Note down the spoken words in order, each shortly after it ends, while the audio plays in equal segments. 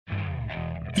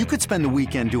You could spend the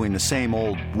weekend doing the same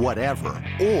old whatever,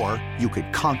 or you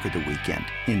could conquer the weekend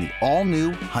in the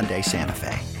all-new Hyundai Santa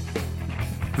Fe.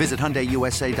 Visit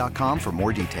HyundaiUSA.com for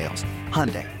more details.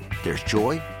 Hyundai, there's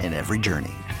joy in every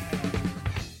journey.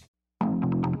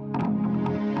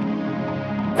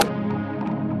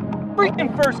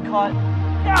 Freaking first cut.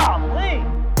 Golly.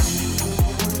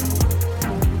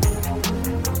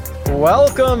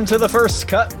 Welcome to the First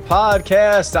Cut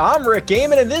Podcast. I'm Rick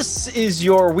Gaiman, and this is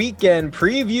your weekend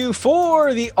preview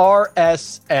for the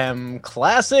RSM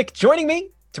Classic. Joining me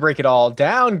to break it all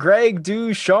down, Greg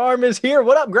Ducharme is here.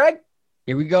 What up, Greg?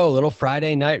 Here we go. A little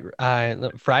Friday night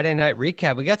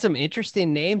recap. We got some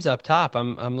interesting names up top.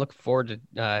 I'm looking forward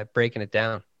to breaking it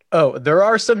down. Oh, there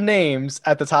are some names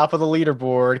at the top of the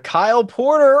leaderboard. Kyle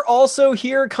Porter also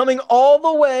here, coming all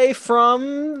the way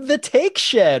from the Take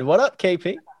Shed. What up,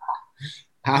 KP?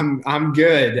 I'm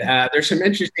good. There's some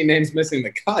interesting names missing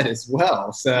the cut as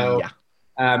well. So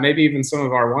maybe even some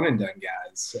of our one and done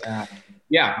guys.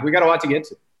 We got a lot to get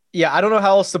to. Yeah, I don't know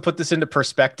how else to put this into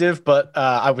perspective, but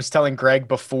I was telling Greg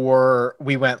before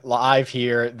we went live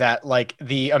here that like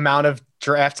the amount of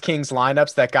DraftKings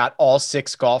lineups that got all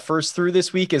 6 golfers through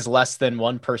this week is less than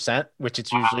 1%, which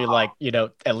it's usually like,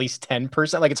 at least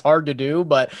 10%. Like it's hard to do,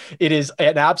 but it is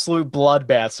an absolute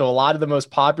bloodbath. So a lot of the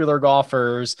most popular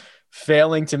golfers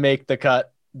failing to make the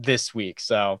cut this week.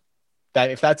 So that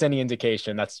if that's any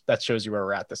indication, that shows you where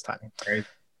we're at this time. Great.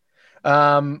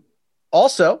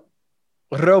 Also,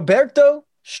 Roberto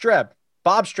Streb,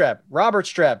 Bob Streb, Robert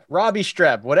Streb, Robbie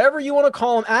Streb, whatever you want to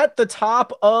call him, at the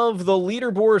top of the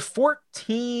leaderboard,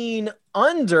 14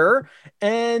 under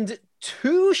and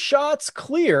 2 shots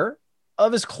clear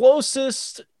of his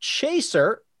closest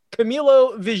chaser,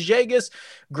 Camilo Villegas.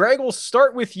 Greg, we'll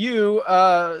start with you.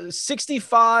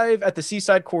 65 at the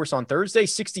Seaside course on Thursday,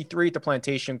 63 at the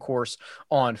Plantation course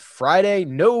on Friday.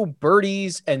 No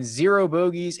birdies and 0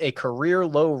 bogeys, a career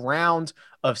low round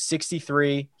of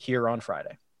 63 here on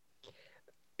Friday.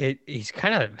 He's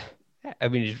kind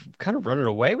of running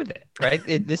away with it, right?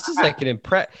 This is like an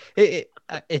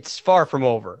it's far from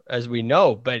over, as we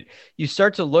know, but you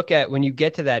start to look at when you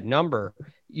get to that number,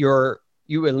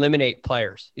 you eliminate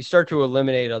players. You start to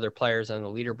eliminate other players on the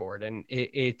leaderboard, and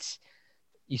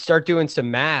you start doing some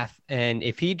math. And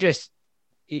if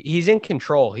he's in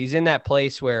control, he's in that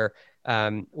place where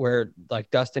like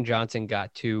Dustin Johnson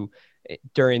got to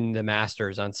during the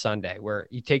Masters on Sunday, where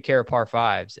you take care of par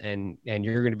 5s and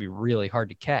you're going to be really hard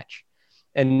to catch.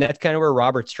 And that's kind of where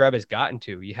Robert Streb has gotten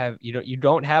to. You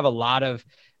don't have a lot of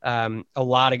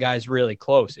guys really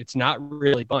close. It's not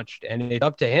really bunched, and it's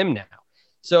up to him now.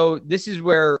 So this is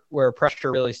where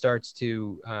pressure really starts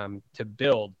to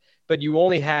build. But you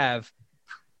only have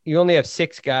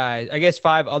 6 guys, I guess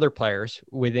 5 other players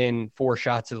within 4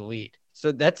 shots of the lead.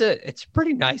 So it's a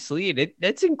pretty nice lead.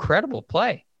 That's incredible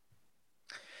play.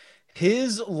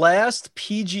 His last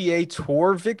PGA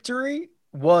Tour victory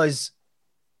was,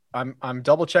 I'm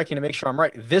double checking to make sure I'm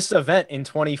right, this event in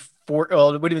 2014.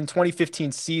 Well, it would have been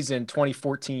 2015 season,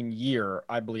 2014 year,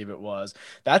 I believe it was.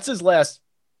 That's his last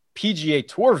PGA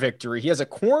Tour victory. He has a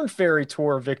Korn Ferry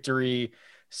Tour victory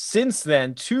since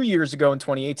then, 2 years ago in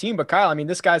 2018. But Kyle, I mean,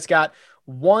 this guy's got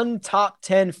 1 top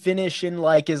 10 finish in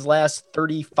like his last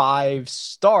 35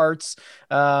 starts.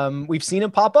 We've seen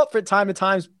him pop up from time to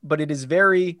time, but it is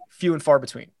very few and far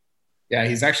between. Yeah,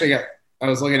 he's actually got, I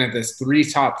was looking at this, 3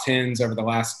 top 10s over the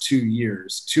last 2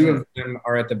 years. 2 of them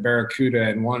are at the Barracuda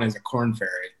and 1 is a Korn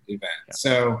Ferry event. Yeah.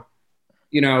 So,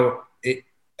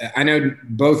 I know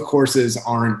both courses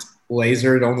aren't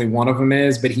lasered. Only one of them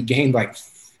is, but he gained like,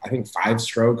 I think 5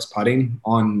 strokes putting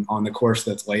on the course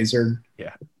that's lasered.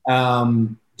 Yeah.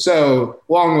 So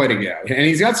long way to go. And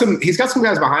he's got some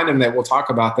guys behind him that we'll talk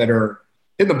about that are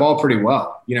hitting the ball pretty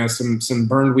well. Some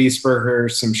Bernd Wiesberger,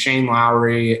 some Shane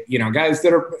Lowry, guys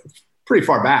that are pretty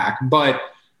far back. But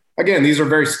again, this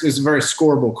is a very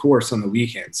scoreable course on the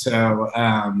weekend. So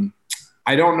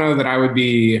I don't know that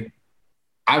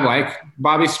I like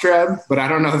Bobby Streb, but I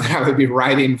don't know that I would be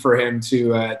writing for him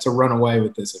to run away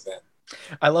with this event.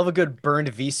 I love a good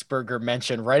Bernd Wiesberger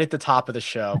mention right at the top of the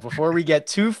show. Before we get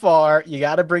too far, you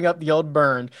got to bring up the old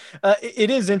Bernd. It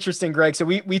is interesting, Greg. So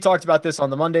we talked about this on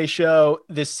the Monday show.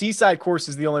 The Seaside course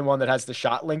is the only one that has the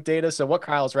shot link data. So what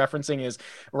Kyle's referencing is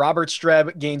Robert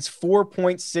Streb gains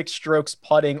 4.6 strokes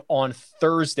putting on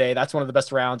Thursday. That's one of the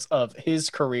best rounds of his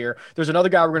career. There's another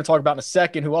guy we're going to talk about in a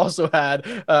second who also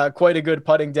had quite a good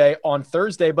putting day on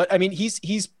Thursday. But I mean, he's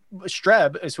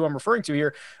Streb is who I'm referring to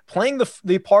here, playing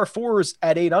the par 4s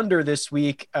at 8 under this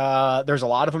week. There's a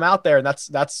lot of them out there, and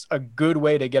that's a good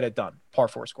way to get it done. Par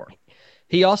 4 scoring.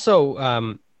 He also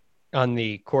on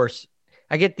the course,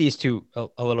 I get these two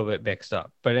a little bit mixed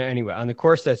up. But anyway, on the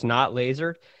course that's not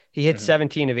lasered, he hit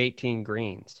 17 of 18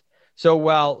 greens. So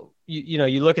while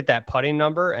you look at that putting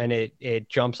number and it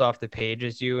jumps off the page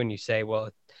as you, and you say, well,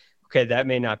 okay, that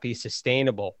may not be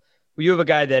sustainable. Well, you have a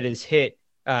guy that is hit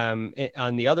on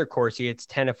the other course. He hits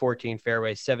 10 of 14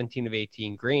 fairways, 17 of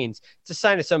 18 greens. It's a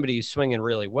sign of somebody who's swinging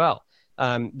really well.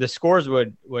 The scores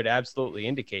would absolutely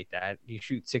indicate that. You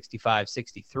shoot 65,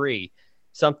 63,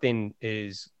 something's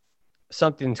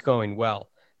going well.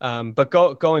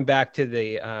 But going back to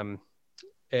the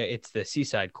it's the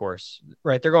Seaside course,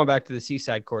 right? They're going back to the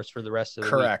Seaside course for the rest of the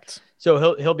Correct. week.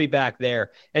 So he'll be back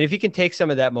there. And if he can take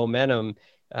some of that momentum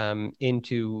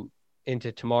into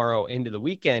tomorrow, into the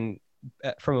weekend,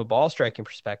 from a ball striking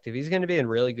perspective, he's going to be in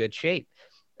really good shape.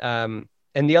 And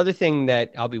the other thing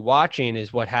that I'll be watching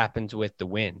is what happens with the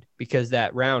wind, because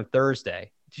that round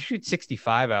Thursday, to shoot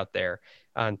 65 out there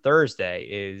on Thursday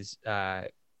is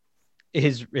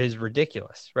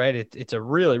ridiculous, right? It's a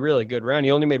really, really good round.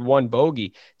 He only made one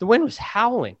bogey. The wind was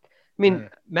howling. I mean,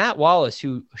 Matt Wallace,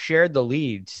 who shared the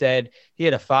lead, said he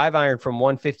had a 5-iron from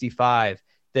 155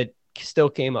 that still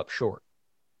came up short.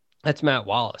 That's Matt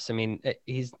Wallace. I mean,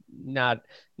 he's not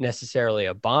necessarily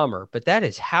a bomber, but that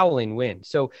is howling wind.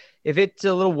 So if it's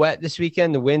a little wet this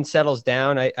weekend, the wind settles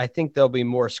down, I think there'll be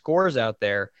more scores out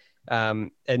there.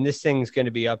 And this thing's going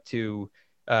to be up to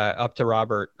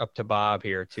Robert, up to Bob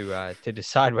here to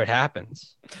decide what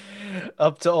happens.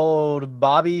 Up to old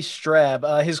Bobby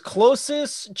Streb. His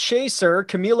closest chaser,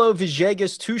 Camilo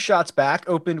Villegas, 2 shots back,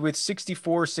 opened with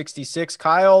 64-66.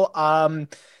 Kyle,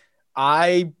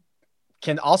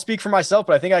 I'll speak for myself,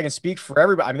 but I think I can speak for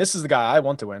everybody. I mean, this is the guy I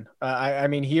want to win. I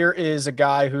mean, here is a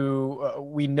guy who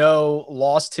we know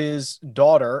lost his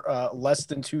daughter, less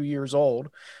than 2 years old,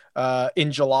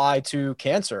 in July to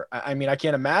cancer. I mean, I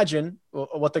can't imagine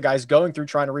what the guy's going through,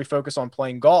 trying to refocus on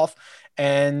playing golf,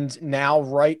 and now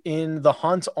right in the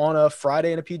hunt on a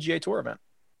Friday in a PGA Tour event.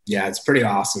 Yeah, it's pretty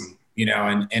awesome,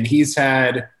 and he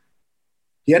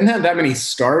hadn't had that many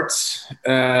starts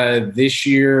this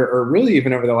year, or really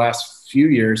even over the last few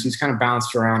years. He's kind of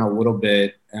bounced around a little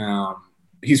bit.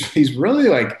 He's really,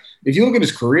 like, if you look at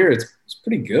his career, it's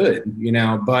pretty good,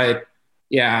 but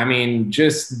yeah, I mean,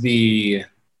 just the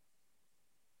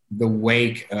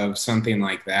wake of something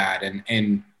like that.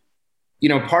 And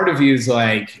part of you is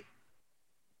like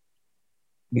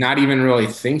not even really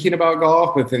thinking about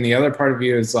golf, but then the other part of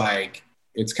you is like,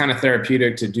 it's kind of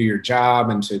therapeutic to do your job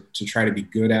and to try to be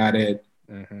good at it.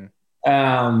 Mm-hmm.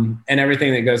 And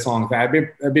everything that goes along with that.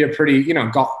 It'd be a pretty,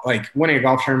 golf, like winning a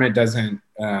golf tournament doesn't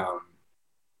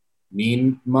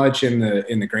mean much in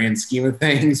the grand scheme of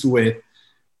things with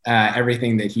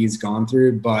everything that he's gone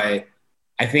through. But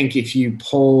I think if you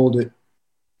polled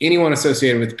anyone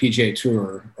associated with the PGA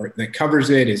Tour or that covers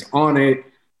it, is on it,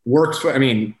 works,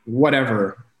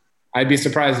 whatever, I'd be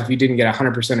surprised if you didn't get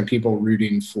 100% of people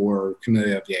rooting for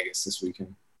Camilo Villegas this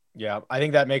weekend. Yeah, I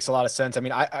think that makes a lot of sense. I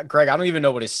mean, Greg, I don't even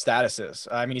know what his status is.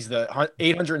 I mean, he's the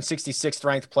 866th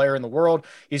ranked player in the world.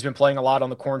 He's been playing a lot on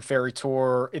the Korn Ferry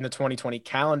Tour in the 2020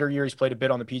 calendar year. He's played a bit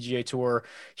on the PGA Tour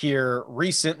here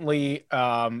recently.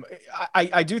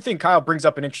 I do think Kyle brings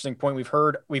up an interesting point.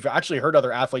 We've actually heard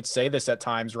other athletes say this at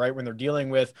times, right? When they're dealing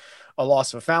with a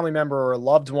loss of a family member or a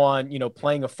loved one,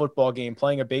 playing a football game,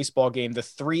 playing a baseball game, the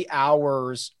 3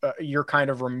 hours you're kind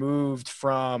of removed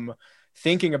from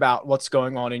thinking about what's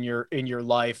going on in your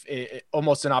life,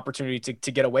 almost an opportunity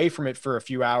to get away from it for a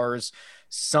few hours.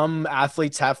 Some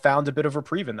athletes have found a bit of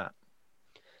reprieve in that.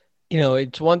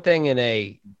 It's one thing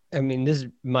this is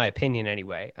my opinion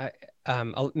anyway.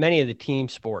 Many of the team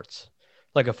sports,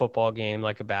 like a football game,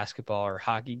 like a basketball or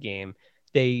hockey game,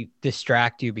 they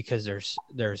distract you because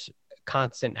there's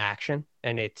constant action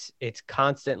and it's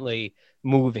constantly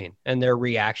moving, and they're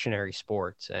reactionary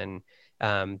sports, and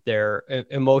they're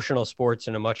emotional sports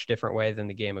in a much different way than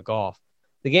the game of golf.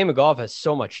 The game of golf has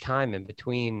so much time in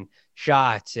between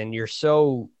shots, and you're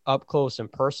so up close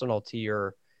and personal to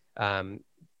your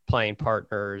playing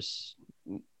partners.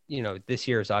 This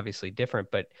year is obviously different,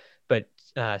 but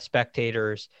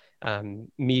spectators,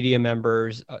 media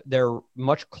members, they're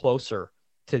much closer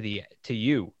to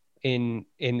you in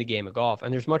the game of golf,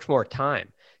 and there's much more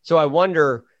time. So I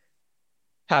wonder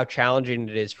how challenging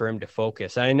it is for him to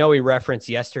focus. And I know he referenced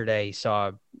yesterday, he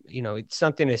saw, it's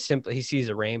something as simple. He sees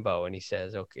a rainbow and he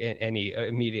says, okay. And he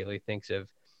immediately thinks of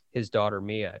his daughter,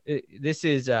 Mia. This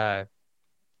is a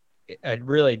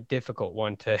really difficult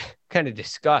one to kind of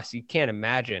discuss. You can't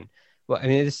imagine. Well,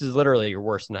 this is literally your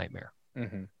worst nightmare.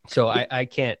 Mm-hmm. So I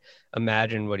can't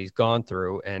imagine what he's gone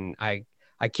through. And I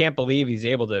can't believe he's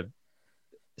able to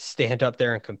stand up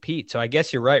there and compete. So I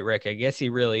guess you're right, Rick. I guess he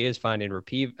really is finding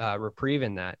reprieve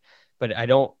in that, but I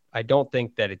don't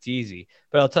think that it's easy.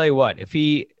 But I'll tell you what, if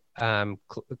he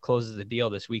closes the deal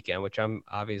this weekend, which I'm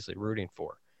obviously rooting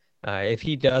for, if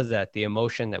he does that, the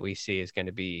emotion that we see is going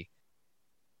to be,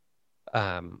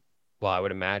 well, I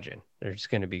would imagine there's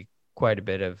going to be quite a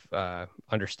bit of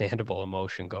understandable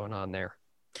emotion going on there.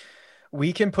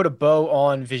 We can put a bow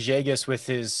on Villegas with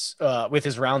his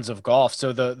rounds of golf.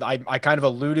 So I kind of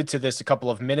alluded to this a couple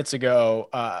of minutes ago.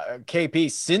 KP,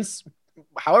 since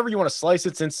however you want to slice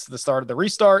it, since the start of the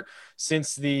restart,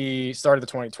 since the start of the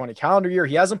 2020 calendar year,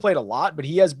 he hasn't played a lot, but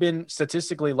he has been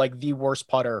statistically like the worst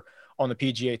putter on the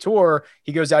PGA Tour.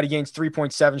 He goes out, he gains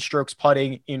 3.7 strokes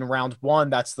putting in round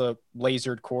one. That's the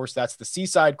lasered course. That's the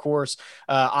Seaside course.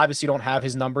 Obviously don't have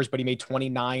his numbers, but he made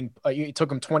 29. It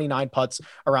took him 29 putts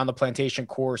around the Plantation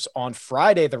course on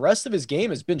Friday. The rest of his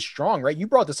game has been strong, right? You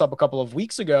brought this up a couple of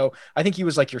weeks ago. I think he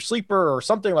was like your sleeper or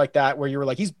something like that, where you were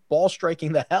like, he's ball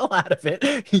striking the hell out of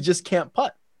it. He just can't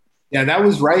putt. Yeah, that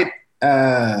was right.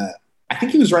 I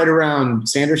think he was right around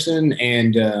Sanderson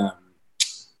and,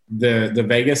 the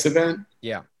Vegas event.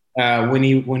 Yeah. When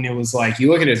it was like,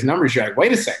 you look at his numbers, you're like,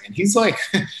 wait a second. He's like,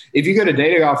 if you go to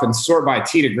data golf and sort by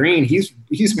tee to green, he's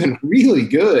been really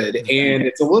good. And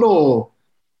it's a little,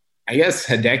 I guess,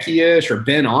 Hideki-ish or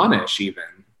Ben-on-ish even,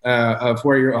 of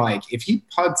where you're like, if he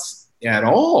putts at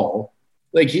all,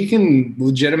 like he can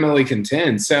legitimately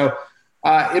contend. So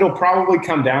it'll probably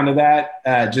come down to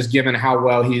that, just given how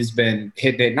well he's been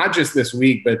hitting it, not just this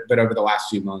week, but over the last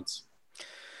few months.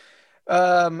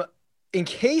 In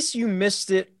case you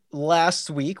missed it last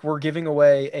week, we're giving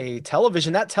away a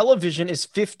television. That television is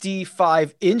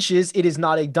 55 inches. It is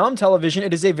not a dumb television.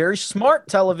 It is a very smart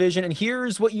television. And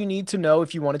here's what you need to know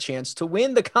if you want a chance to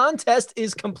win. The contest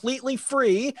is completely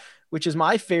free, which is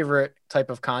my favorite type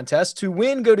of contest. To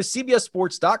win, go to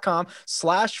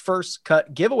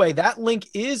cbssports.com/first-cut giveaway. That link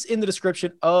is in the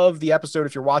description of the episode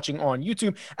if you're watching on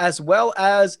YouTube, as well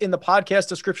as in the podcast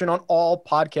description on all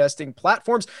podcasting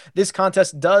platforms. This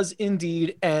contest does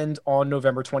indeed end on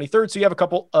November 23rd, so you have a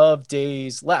couple of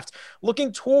days left.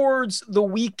 Looking towards the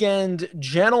weekend,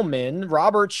 gentlemen,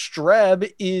 Robert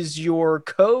Streb is your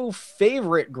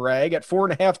co-favorite, Greg, at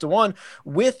 4.5 to 1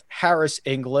 with Harris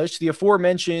English. The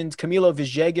aforementioned Camilo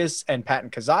Villegas and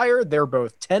Patton Kizzire, they're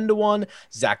both 10 to 1.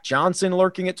 Zach Johnson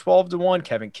lurking at 12 to 1.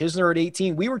 Kevin Kisner at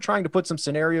 18. We were trying to put some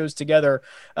scenarios together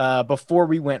before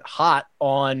we went hot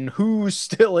on who's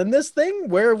still in this thing.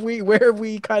 Where have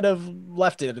we kind of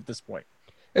left it at this point?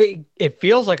 It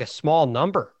feels like a small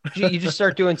number. You just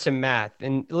start doing some math,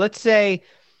 and let's say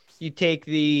you take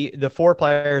the 4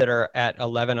 players that are at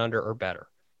 11 under or better.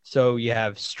 So you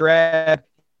have Streb,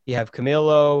 you have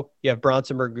Camilo, you have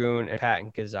Bronson Burgoon, and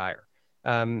Patton Kizzire.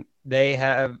 They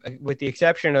have, with the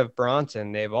exception of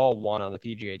Bronson, they've all won on the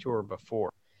PGA Tour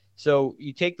before. So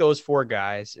you take those 4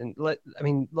 guys and look,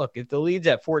 if the lead's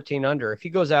at 14 under, if he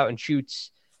goes out and shoots,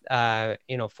 4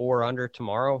 under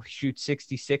tomorrow, shoots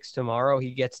 66 tomorrow,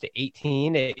 he gets to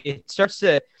 18. It starts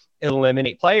to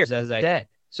eliminate players, as I said.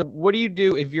 So what do you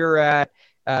do if you're at,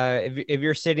 if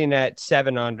you're sitting at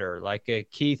 7 under, like a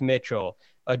Keith Mitchell,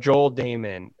 a Joel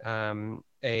Damon,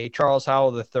 a Charles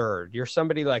Howell III, you're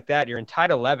somebody like that, you're in tied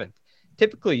 11th.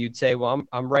 Typically you'd say, well,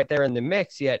 I'm right there in the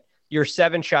mix, yet you're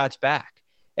 7 shots back.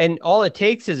 And all it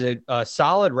takes is a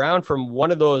solid round from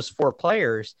one of those 4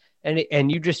 players,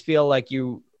 and you just feel like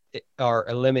you are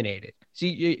eliminated. So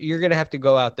you're going to have to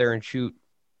go out there and shoot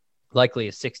likely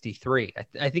a 63.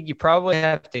 I think you probably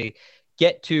have to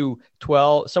get to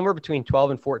 12, somewhere between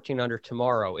 12 and 14 under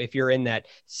tomorrow. If you're in that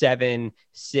 7,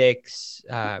 6,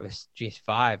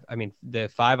 5, the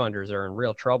 5 unders are in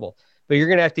real trouble, but you're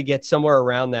going to have to get somewhere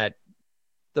around that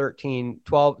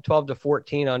 12 to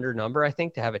 14 under number, I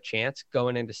think, to have a chance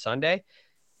going into Sunday,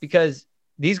 because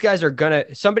these guys are going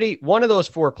to, one of those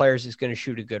 4 players is going to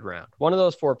shoot a good round. One of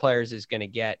those 4 players is going to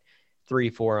get 3,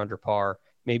 4 under par,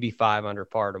 maybe 5 under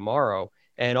par tomorrow.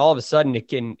 And all of a sudden it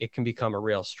can become a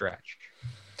real stretch.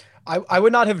 I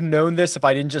would not have known this if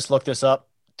I didn't just look this up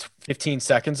 15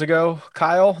 seconds ago.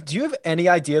 Kyle, do you have any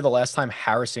idea the last time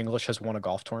Harris English has won a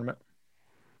golf tournament?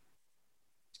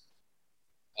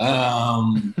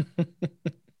 I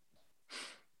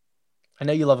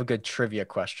know you love a good trivia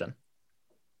question.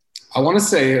 I want to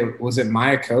say, was it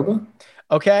Mayakoba?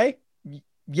 Okay.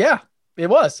 Yeah, it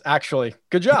was actually.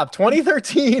 Good job.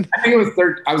 2013. I think it was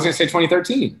I was going to say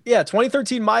 2013. Yeah,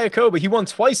 2013 Mayakoba. He won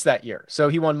twice that year. So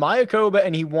he won Mayakoba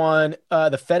and he won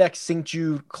the FedEx St.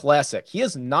 Jude Classic. He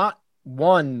has not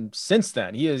won since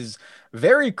then. He is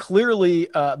very clearly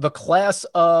the class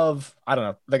of, I don't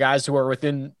know, the guys who are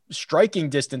within striking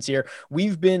distance here.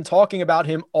 We've been talking about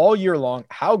him all year long,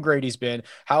 how great he's been,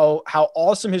 how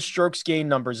awesome his strokes gain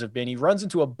numbers have been. He runs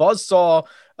into a buzzsaw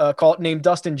named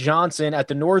Dustin Johnson at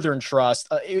the Northern Trust.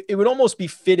 It would almost be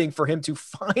fitting for him to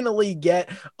finally get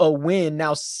a win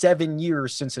now 7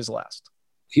 years since his last.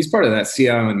 He's part of that Sea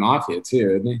Island Mafia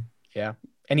too, isn't he? Yeah.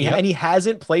 And he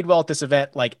hasn't played well at this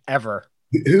event like ever.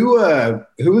 Who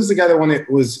was the guy that won it?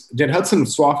 Did Hudson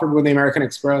Swafford win the American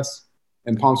Express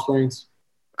in Palm Springs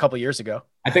a couple of years ago?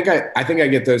 I think I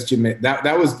get those two.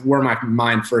 That was where my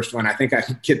mind first went. I think I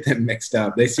get them mixed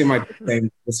up. They seem like the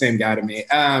same guy to me.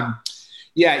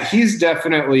 Yeah, he's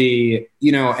definitely,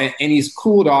 and he's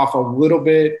cooled off a little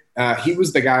bit. He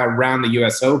was the guy around the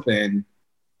U.S. Open,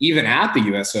 even at the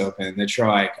U.S. Open, that you're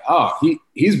like, oh,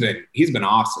 he's been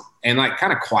awesome, and like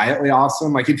kind of quietly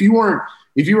awesome. Like if you were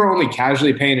only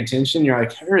casually paying attention, you're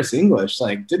like, Harris English,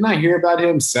 like, didn't I hear about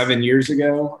him 7 years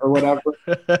ago or whatever?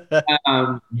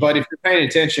 But if you're paying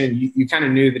attention, you kind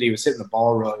of knew that he was hitting the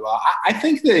ball really well. I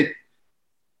think that,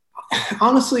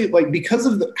 honestly, like, because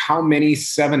of how many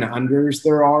 7-unders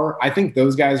there are, I think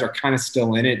those guys are kind of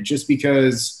still in it just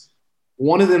because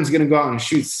one of them is going to go out and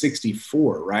shoot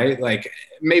 64, right? Like,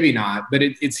 maybe not, but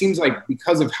it seems like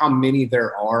because of how many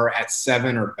there are at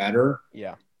 7 or better.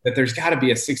 Yeah. That there's got to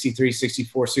be a 63,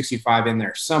 64, 65 in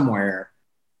there somewhere.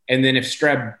 And then if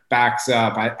Streb backs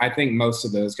up, I think most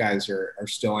of those guys are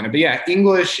still in it. But yeah,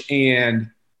 English and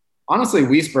honestly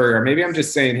Wiesberger, maybe I'm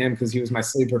just saying him because he was my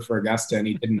sleeper for Augusta and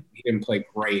he didn't play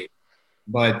great.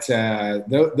 But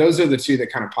those are the two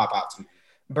that kind of pop out to me.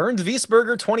 Bernd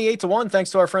Wiesberger, 28-1,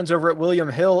 thanks to our friends over at William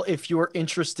Hill. If you're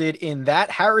interested in that,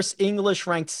 Harris English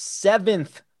ranked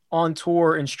 7th on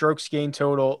tour in strokes gained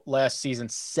total last season.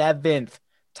 7th.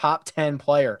 Top 10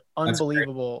 player.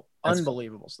 Unbelievable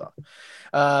stuff.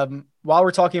 While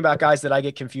we're talking about guys that I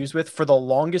get confused with, for the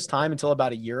longest time until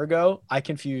about a year ago, I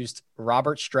confused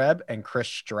Robert Streb and Chris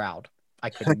Stroud.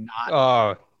 I could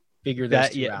not figure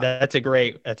those two out. That's a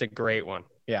great one.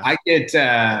 Yeah. I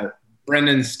get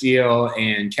Brendan Steele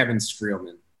and Kevin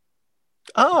Streelman.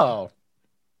 Oh.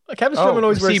 Kevin Streelman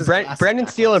always wears his glasses Brendan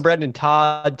Steele and Brendan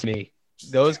Todd to me.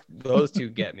 Those two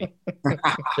get me.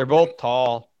 They're both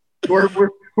tall.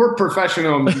 We're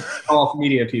professional golf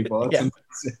media people. Yeah.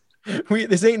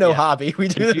 This ain't no hobby. We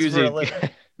do this for a living.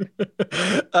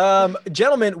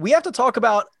 Gentlemen, we have to talk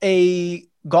about a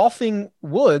golfing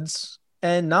Woods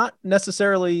and not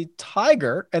necessarily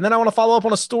Tiger. And then I want to follow up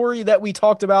on a story that we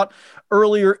talked about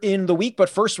earlier in the week. But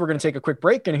first, we're going to take a quick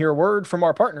break and hear a word from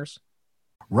our partners.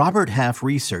 Robert Half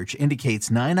research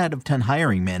indicates 9 out of 10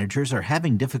 hiring managers are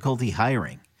having difficulty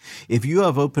hiring. If you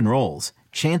have open roles,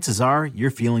 chances are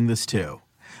you're feeling this too.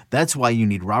 That's why you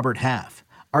need Robert Half.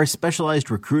 Our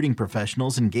specialized recruiting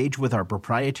professionals engage with our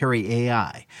proprietary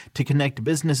AI to connect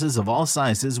businesses of all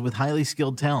sizes with highly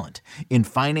skilled talent in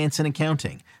finance and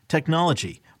accounting,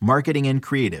 technology, marketing and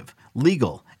creative,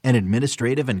 legal, and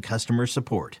administrative and customer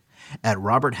support. At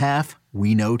Robert Half,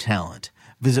 we know talent.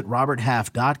 Visit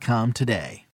roberthalf.com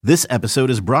today. This episode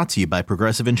is brought to you by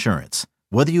Progressive Insurance.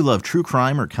 Whether you love true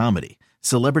crime or comedy,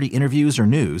 celebrity interviews or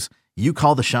news, you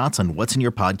call the shots on what's in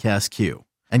your podcast queue.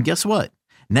 And guess what?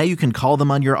 Now you can call them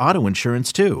on your auto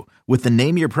insurance too with the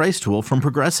Name Your Price tool from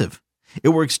Progressive. It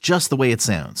works just the way it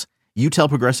sounds. You tell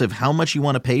Progressive how much you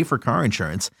want to pay for car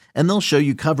insurance, and they'll show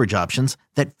you coverage options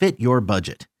that fit your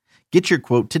budget. Get your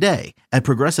quote today at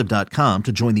Progressive.com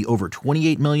to join the over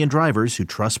 28 million drivers who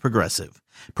trust Progressive.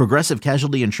 Progressive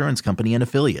Casualty Insurance Company and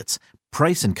Affiliates.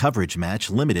 Price and coverage match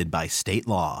limited by state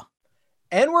law.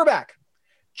 And we're back.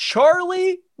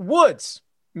 Charlie Woods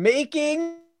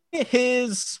making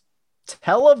his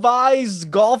televised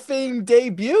golfing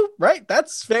debut, right?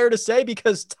 That's fair to say,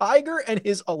 because Tiger and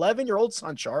his 11-year-old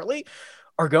son, Charlie,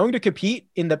 are going to compete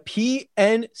in the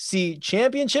PNC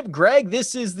Championship. Greg,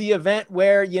 this is the event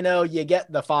where, you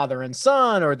get the father and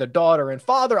son or the daughter and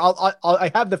father.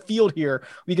 I have the field here.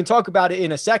 We can talk about it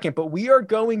in a second, but we are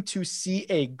going to see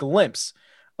a glimpse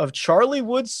of Charlie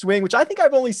Woods' swing, which I think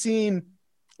I've only seen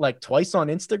like twice on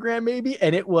Instagram maybe,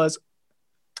 and it was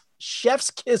chef's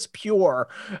kiss pure.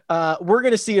 We're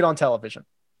going to see it on television.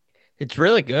 It's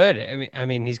really good. I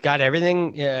mean, he's got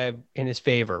everything in his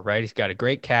favor, right? He's got a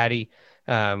great caddy,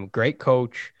 great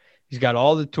coach. He's got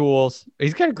all the tools.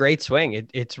 He's got a great swing.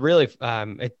 It's really,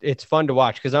 it's fun to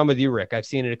watch because I'm with you, Rick. I've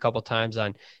seen it a couple times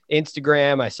on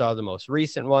Instagram. I saw the most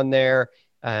recent one there.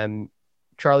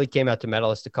 Charlie came out to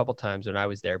medalist a couple times when I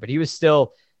was there, but he was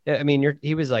still,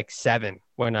 he was like 7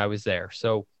 when I was there.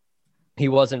 So he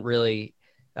wasn't really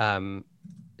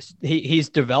he's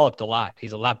developed a lot.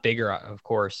 He's a lot bigger, of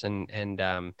course. So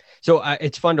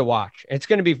it's fun to watch. It's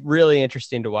going to be really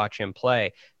interesting to watch him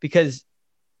play because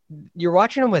you're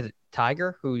watching him with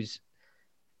Tiger, who's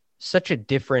such a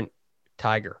different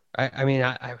Tiger. I mean,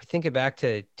 I think it back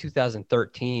to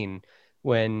 2013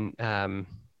 when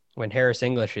Harris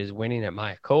English is winning at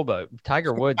Mayakoba.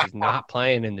 Tiger Woods is not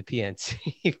playing in the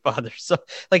PNC, father. So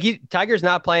Tiger's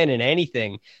not playing in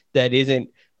anything that isn't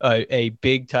a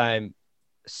big time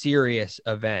serious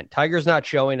event. Tiger's not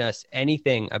showing us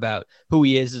anything about who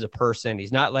he is as a person.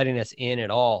 He's not letting us in at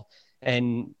all.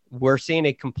 And we're seeing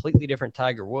a completely different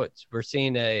Tiger Woods. We're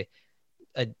seeing a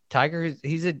Tiger.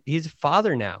 He's a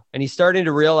father now, and he's starting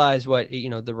to realize what,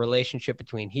 the relationship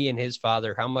between he and his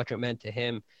father, how much it meant to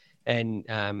him,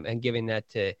 and giving that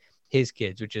to his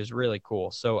kids, which is really cool.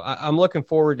 So I'm looking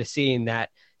forward to seeing that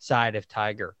side of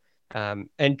Tiger.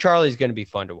 And Charlie's going to be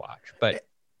fun to watch, but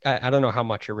I don't know how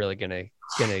much you're really going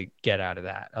to get out of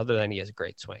that, other than he has a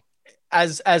great swing.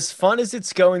 As fun as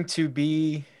it's going to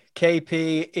be,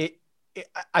 KP,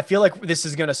 I feel like this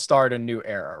is going to start a new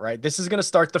era, right? This is going to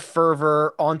start the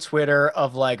fervor on Twitter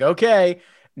of like, okay,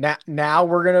 now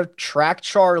we're going to track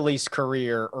Charlie's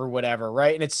career or whatever,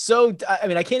 right? And it's so, I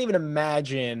mean, I can't even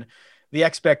imagine the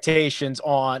expectations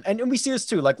on, and we see this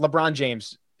too, like LeBron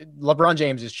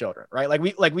James's children, right?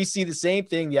 Like we see the same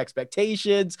thing, the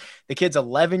expectations, the kid's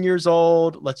 11 years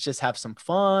old. Let's just have some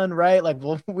fun, right? Like,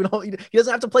 well, he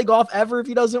doesn't have to play golf ever if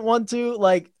he doesn't want to.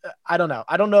 Like, I don't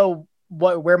know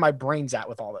where my brain's at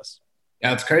with all this.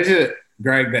 Yeah, it's crazy that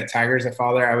Greg, that Tiger's a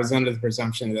father. I was under the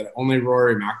presumption that only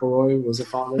Rory McIlroy was a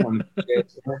father on the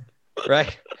PGA.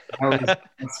 Right.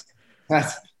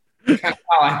 That's kind of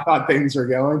how I thought things were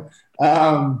going.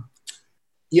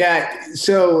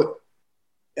 So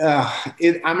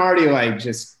I'm already like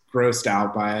just grossed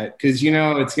out by it because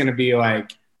it's going to be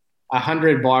like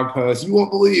 100 blog posts. You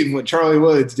won't believe what Charlie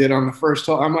Woods did on the first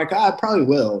hole. I'm like, I probably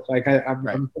will. Like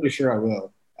I'm pretty sure I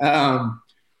will.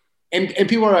 And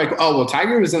people are like, oh, well,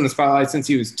 Tiger was in the spotlight since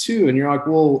he was 2. And you're like,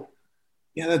 well,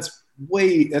 yeah,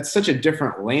 that's such a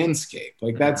different landscape.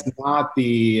 Like that's not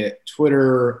the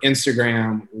Twitter,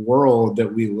 Instagram world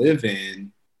that we live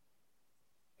in.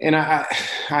 And I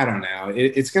don't know.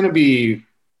 It's going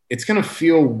to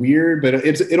feel weird, but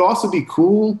it'll also be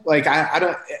cool. Like, I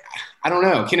don't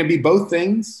know. Can it be both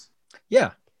things?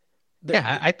 Yeah.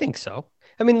 Yeah, I think so.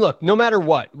 I mean, look, no matter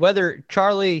what, whether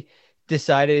Charlie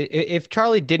decided, if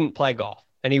Charlie didn't play golf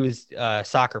and he was a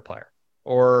soccer player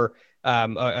or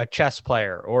a chess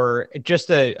player or just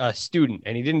a student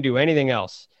and he didn't do anything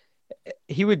else,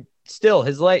 he would still,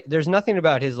 his life, there's nothing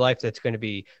about his life that's going to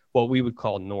be what we would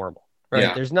call normal, right?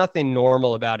 Yeah. There's nothing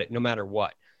normal about it, no matter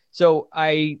what. So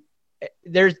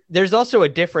there's also a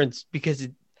difference because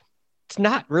it's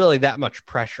not really that much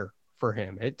pressure for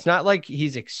him. It's not like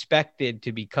he's expected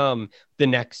to become the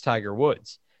next Tiger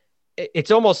Woods.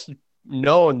 It's almost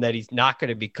known that he's not going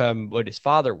to become what his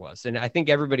father was. And I think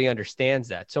everybody understands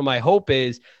that. So my hope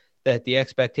is that the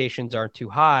expectations aren't too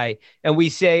high and we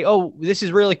say, oh, this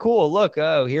is really cool. Look,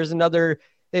 oh, here's another,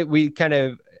 we kind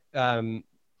of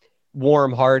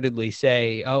warm-heartedly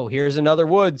say, oh, here's another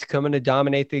Woods coming to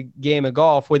dominate the game of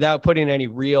golf without putting any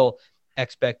real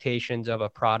expectations of a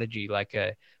prodigy like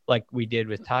we did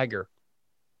with Tiger.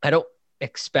 I don't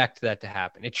expect that to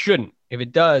happen. It shouldn't. If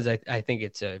it does, I think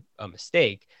it's a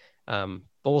mistake. But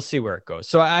we'll see where it goes.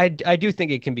 So I do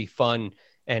think it can be fun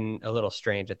and a little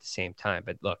strange at the same time.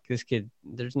 But look, this kid,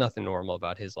 there's nothing normal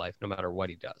about his life, no matter what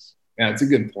he does. Yeah, it's a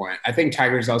good point. I think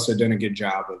Tiger's also done a good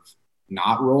job of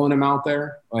not rolling him out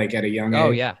there, like at a young age.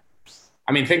 Oh, yeah.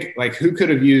 I mean, think like who could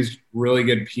have used really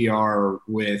good PR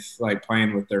with like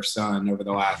playing with their son over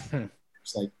the last years?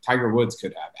 Like Tiger Woods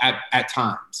could have at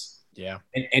times. Yeah.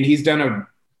 And he's done a,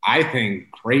 I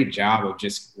think, great job of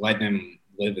just letting him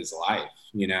live his life,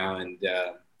 and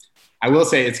I will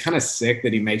say it's kind of sick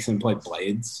that he makes him play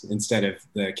blades instead of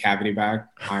the cavity back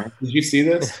iron. Did you see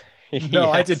this? No,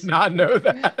 yes. I did not know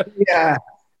that. Yeah.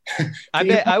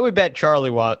 I would bet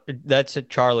Charlie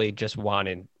just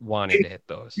wanted to hit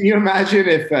those. Can you imagine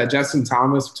if Justin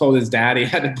Thomas told his dad he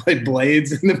had to play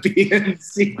blades in the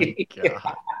PNC?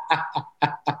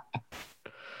 Oh,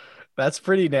 that's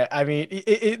pretty net. I mean,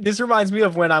 this reminds me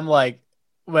of when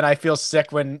I feel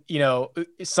sick when,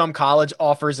 some college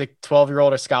offers a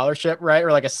 12-year-old a scholarship, right?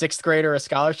 Or like a 6th grader a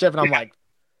scholarship. And I'm like,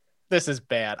 this is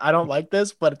bad. I don't like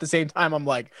this, but at the same time, I'm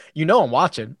like, I'm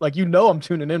watching. Like, I'm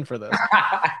tuning in for this.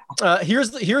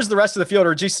 Here's the rest of the field,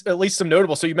 or just at least some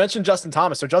notable. So you mentioned Justin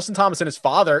Thomas. So Justin Thomas and his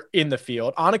father in the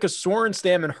field. Annika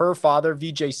Sorenstam and her father,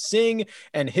 Vijay Singh,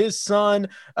 and his son.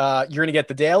 You're going to get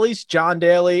the Dailies, John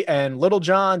Daly and Little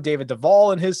John, David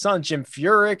Duvall and his son, Jim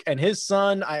Furyk and his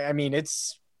son. I mean,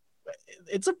 it's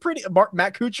a pretty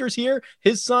Matt Kuchar's here,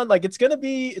 his son. Like, it's gonna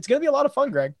be a lot of fun,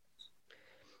 Greg.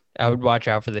 I would watch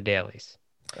out for the Dailies.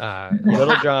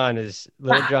 Little John's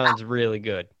really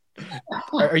good.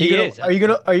 Are you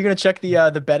gonna check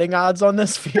the betting odds on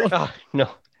this field? Oh, no,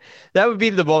 that would be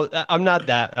the most. I'm not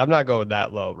going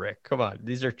that low, Rick. Come on,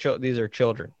 these are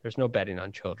children. There's no betting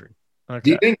on children.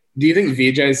 Okay. Do you think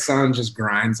Vijay's son just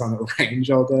grinds on the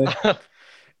range all day?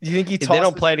 Do you think they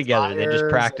don't play together? They just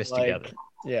practice together.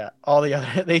 Yeah, all the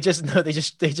other they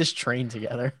just train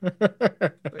together.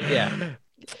 Yeah.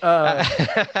 I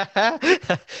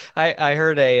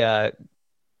heard a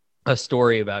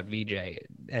story about VJ,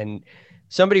 and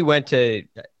somebody went to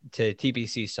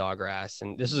TPC Sawgrass,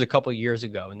 and this was a couple of years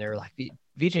ago, and they were like,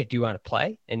 VJ, do you want to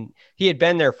play? And he had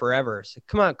been there forever. So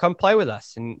come play with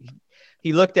us. And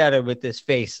he looked at him with this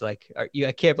face like,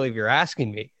 I can't believe you're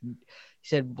asking me. He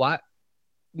said, why?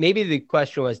 Maybe the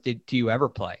question was, do you ever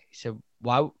play? He said,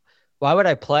 why would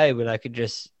I play when I could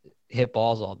just hit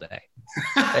balls all day?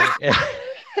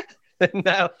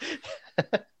 No.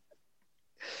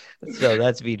 So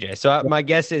that's VJ. So my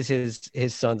guess is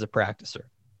his son's a practicer.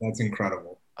 That's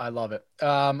incredible. I love it.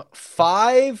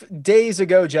 5 days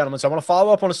ago, gentlemen. So I want to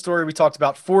follow up on a story we talked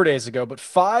about 4 days ago, but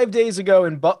 5 days ago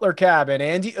in Butler Cabin,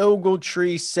 Andy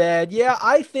Ogletree said, yeah,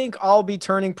 I think I'll be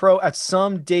turning pro at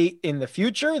some date in the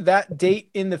future. That date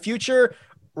in the future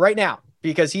right now,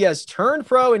 because he has turned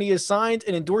pro and he has signed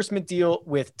an endorsement deal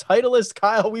with Titleist.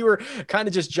 Kyle, we were kind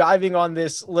of just jiving on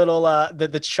this little,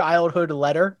 the childhood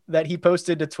letter that he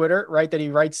posted to Twitter, right? That he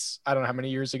writes, I don't know how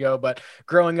many years ago, but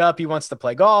growing up, he wants to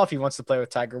play golf. He wants to play with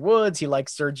Tiger Woods. He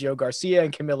likes Sergio Garcia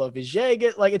and Camilo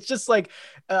Villegas. Like, it's just like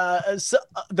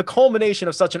the culmination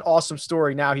of such an awesome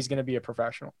story. Now he's going to be a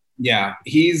professional. Yeah,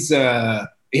 he's, the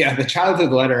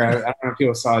childhood letter, I don't know if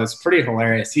people saw it. It's pretty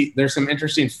hilarious. There's some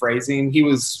interesting phrasing.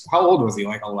 How old was he?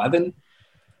 Like 11?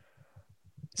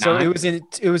 So it was in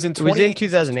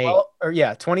 2008. Or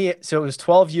yeah, 28. So it was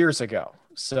 12 years ago.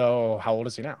 So how old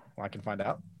is he now? Well, I can find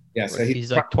out. Yeah, so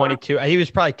he's like 22. He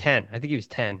was probably 10. I think he was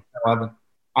 10. 11.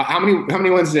 How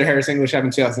many wins did Harris English have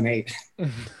in 2008?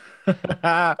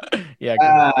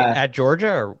 Yeah. At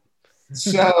Georgia? Or?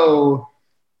 So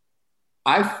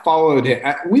I followed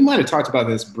him. We might have talked about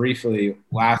this briefly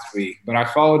last week, but I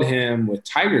followed him with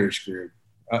Tiger's group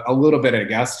a little bit at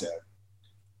Augusta,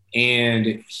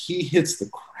 and he hits the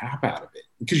crap out of it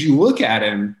because you look at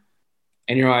him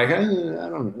and you're like, I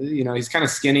don't know, he's kind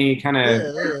of skinny, kind of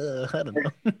I don't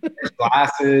know.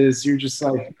 glasses. You're just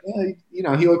like, he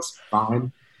looks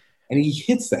fine, and he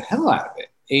hits the hell out of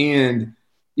it. And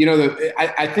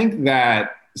I think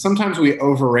that sometimes we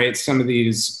overrate some of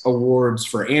these awards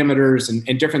for amateurs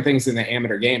and different things in the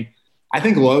amateur game. I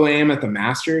think low am at the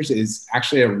Masters is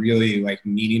actually a really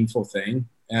meaningful thing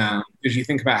because you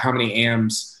think about how many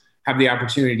AMs have the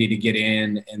opportunity to get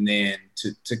in and then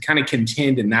to kind of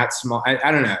contend in that small.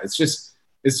 I don't know. It's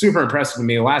super impressive to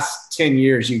me. The last 10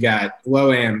 years, you got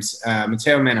low AMs,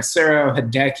 Matteo Manacero,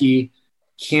 Hideki,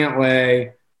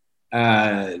 Cantlay,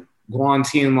 Guan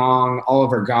Tianlong,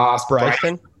 Oliver Goss,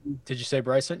 Bryson. Did you say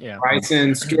Bryson? Yeah.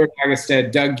 Bryson, Stuart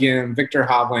Agastad, Doug Gim, Victor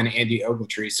Hovland, Andy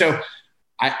Ogletree. So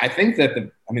I think that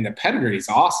the pedigree is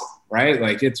awesome, right?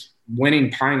 Like, it's winning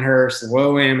Pinehurst,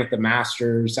 low am at the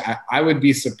Masters. I would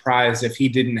be surprised if he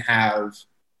didn't have,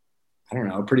 I don't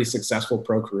know, a pretty successful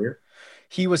pro career.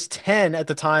 He was 10 at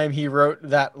the time he wrote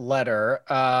that letter.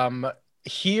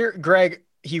 Here, Greg,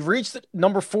 he reached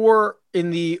number 4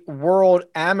 in the world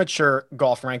amateur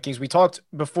golf rankings. We talked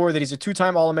before that he's a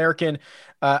 2-time All-American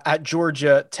at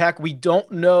Georgia Tech. We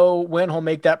don't know when he'll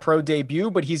make that pro debut,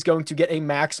 but he's going to get a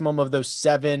maximum of those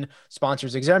 7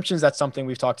 sponsors exemptions. That's something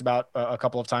we've talked about a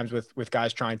couple of times with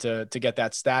guys trying to get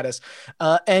that status.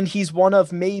 And he's one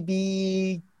of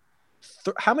maybe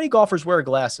how many golfers wear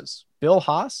glasses? Bill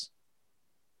Haas?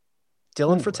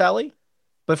 Dylan Fratelli?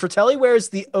 But Fratelli wears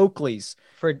the Oakleys.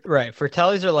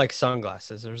 Fratellis are like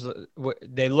sunglasses.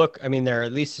 They look, they're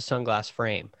at least a sunglass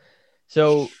frame.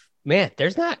 So, man,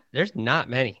 there's not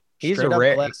many. He's in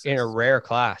a rare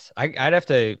class. I'd have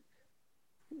to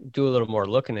do a little more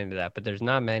looking into that, but there's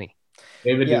not many.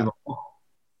 David Duval.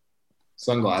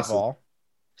 Sunglasses.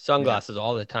 Sunglasses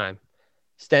all the time.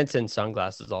 Stenson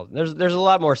sunglasses all. There's a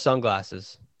lot more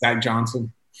sunglasses. Zach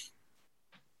Johnson.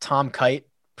 Tom Kite.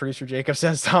 producer Jacob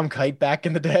says Tom Kite back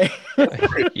in the day.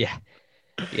 Yeah.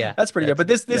 Yeah. That's pretty good. But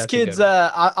this kid's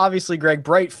obviously, Greg,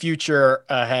 bright future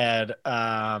ahead.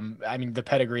 I mean, the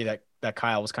pedigree that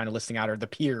Kyle was kind of listing out, or the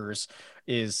peers,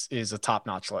 is a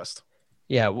top-notch list.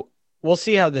 Yeah, we'll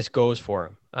see how this goes for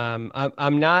him.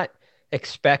 I'm not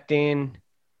expecting.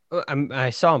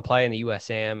 I saw him play in the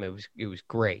USAM. It was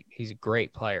great. He's a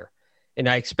great player, and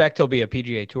I expect he'll be a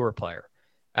PGA Tour player.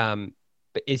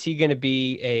 But is he going to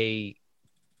be a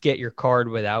get your card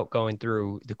without going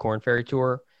through the Korn Ferry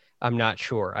Tour? I'm not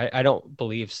sure. I don't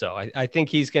believe so. I think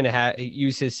he's going to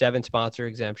use his 7 sponsor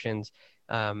exemptions,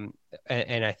 and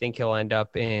I think he'll end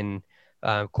up in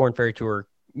Korn Ferry Tour.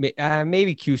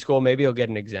 Maybe Q School. Maybe he'll get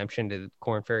an exemption to the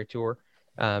Korn Ferry Tour.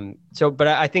 But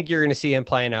I think you're going to see him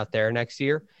playing out there next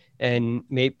year and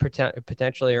maybe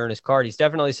potentially earn his card. He's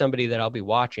definitely somebody that I'll be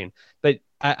watching, but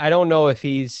I don't know if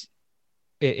he's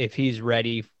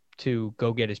ready to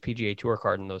go get his PGA Tour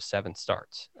card in those 7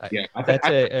 starts. That's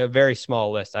a very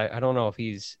small list. I don't know if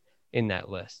he's in that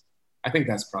list. I think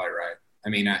that's probably right. I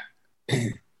mean,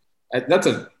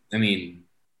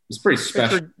 it's pretty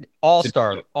special.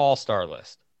 All-star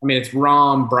list. I mean, it's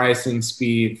Rahm, Bryson,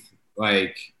 Spieth.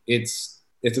 Like, it's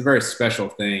a very special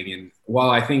thing. And while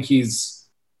I think he's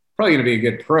probably going to be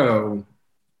a good pro,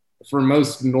 for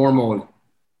most normal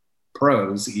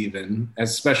pros, even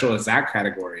as special as that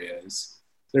category is,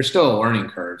 there's still a learning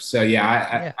curve. So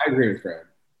I agree with Greg.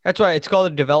 That's why it's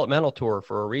called a developmental tour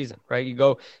for a reason, right? You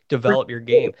go develop your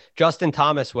game. Justin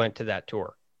Thomas went to that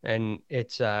tour, and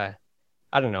it's I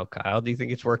don't know, Kyle. Do you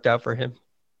think it's worked out for him?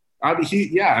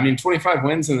 25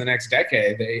 wins in the next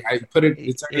decade. It's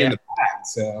already in the bag.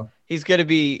 So he's gonna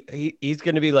be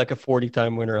like a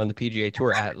 40-time winner on the PGA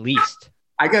Tour at least.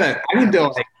 I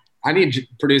need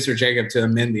producer Jacob to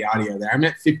amend the audio there. I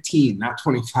meant 15, not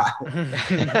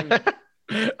 25.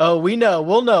 Oh, we know.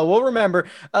 We'll remember.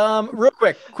 Real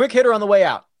quick hitter on the way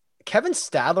out. Kevin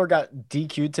Stadler got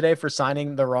DQ'd today for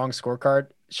signing the wrong scorecard.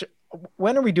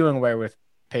 When are we doing away with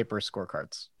paper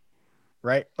scorecards?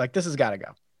 Right? Like, this has got to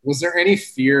go. Was there any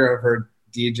fear of her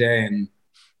DJ and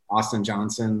Austin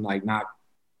Johnson?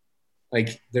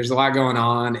 There's a lot going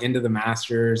on into the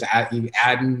Masters.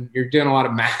 You're doing a lot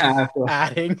of math.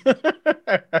 Adding.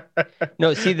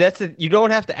 No, see, you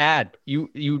don't have to add.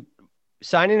 You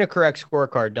signing a correct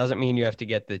scorecard doesn't mean you have to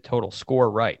get the total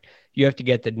score right. You have to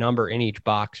get the number in each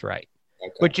box right,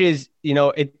 which is,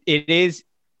 it is,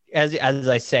 as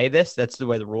I say this, that's the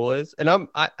way the rule is. And I'm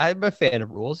a fan of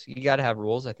rules. You got to have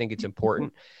rules. I think it's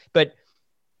important, but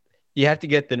you have to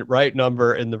get the right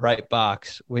number in the right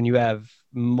box when you have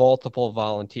multiple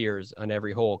volunteers on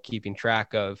every hole, keeping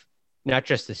track of not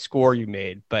just the score you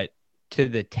made, but to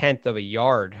the 10th of a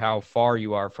yard, how far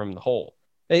you are from the hole.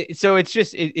 So it's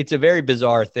a very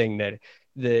bizarre thing that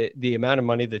the amount of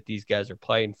money that these guys are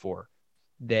playing for,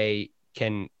 they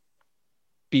can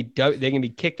be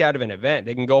kicked out of an event.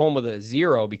 They can go home with a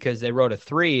 0 because they wrote a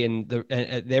 3 and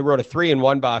they wrote a 3 in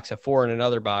one box, a 4 in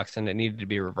another box, and it needed to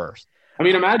be reversed. I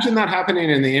mean, imagine that happening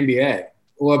in the NBA.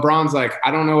 LeBron's like,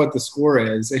 I don't know what the score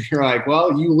is. And you're like,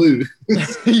 well, you lose.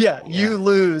 You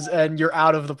lose and you're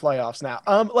out of the playoffs now.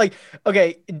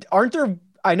 Okay, aren't there,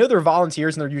 I know they're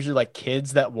volunteers and they're usually like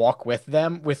kids that walk with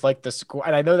them with like the score.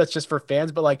 And I know that's just for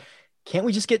fans, but like, can't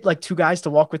we just get like 2 guys to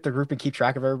walk with the group and keep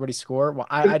track of everybody's score? Well,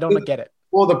 I don't get it.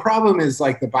 Well, the problem is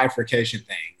like the bifurcation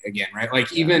thing again, right?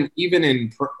 Like even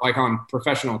in on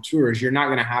professional tours, you're not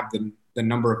going to have the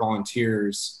number of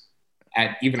volunteers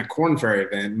at even a Korn Ferry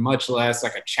event, much less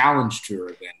like a challenge tour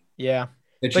event. Yeah.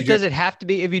 But does it have to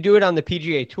be, if you do it on the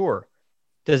PGA Tour,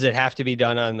 does it have to be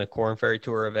done on the Korn Ferry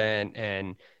Tour event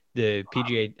and the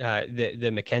PGA, the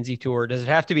Mackenzie Tour? Does it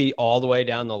have to be all the way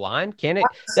down the line? Can it?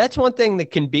 That's one thing that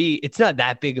can be, it's not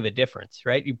that big of a difference,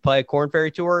 right? You play a Korn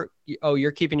Ferry Tour.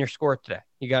 You're keeping your score today.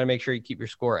 You got to make sure you keep your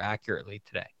score accurately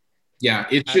today. Yeah.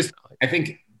 It's just, I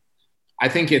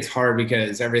think it's hard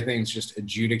because everything's just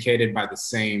adjudicated by the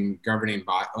same governing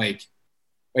body.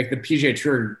 Like the PGA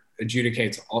Tour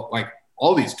adjudicates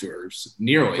all these tours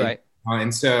nearly. Right.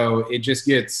 And so it just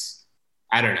gets,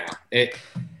 I don't know.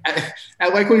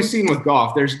 Like we've seen with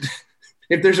golf,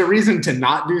 if there's a reason to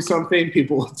not do something,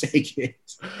 people will take it.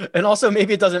 And also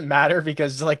maybe it doesn't matter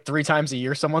because like 3 times a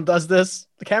year someone does this.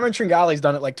 Cameron Tringale's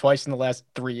done it like twice in the last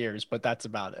 3 years, but that's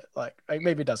about it. Like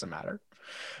maybe it doesn't matter.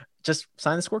 Just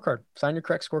sign the scorecard. Sign your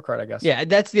correct scorecard, I guess. Yeah,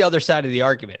 that's the other side of the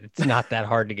argument. It's not that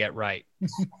hard to get right.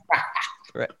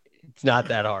 Right. It's not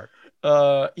that hard.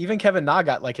 Even Kevin Na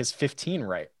got like his 15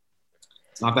 right.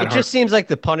 It's not that hard. It just seems like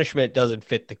the punishment doesn't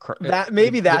fit the crime.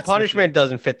 The punishment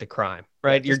doesn't fit the crime,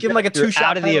 right? You're giving like a 2-shot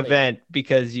out of the event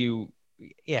because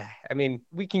I mean,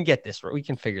 we can get this right. We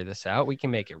can figure this out. We can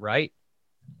make it right.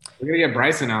 We're gonna get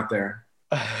Bryson out there.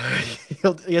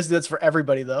 Yes, that's for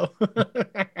everybody though.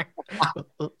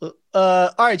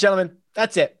 All right, gentlemen,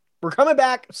 that's it. We're coming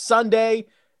back Sunday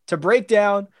to break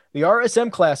down the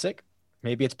RSM Classic.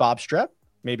 Maybe it's Bob Strep.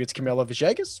 Maybe it's Camilo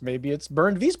Villegas. Maybe it's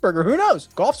Bernd Wiesberger. Who knows?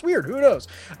 Golf's weird. Who knows?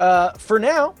 For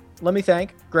now, let me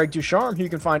thank Greg Ducharme, who you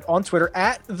can find on Twitter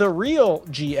at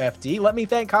 @TheRealGFD. Let me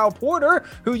thank Kyle Porter,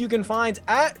 who you can find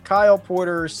at Kyle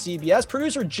Porter CBS.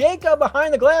 Producer Jacob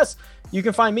behind the glass. You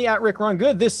can find me at Rick Run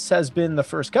Good. This has been The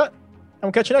First Cut, and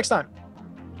we'll catch you next time.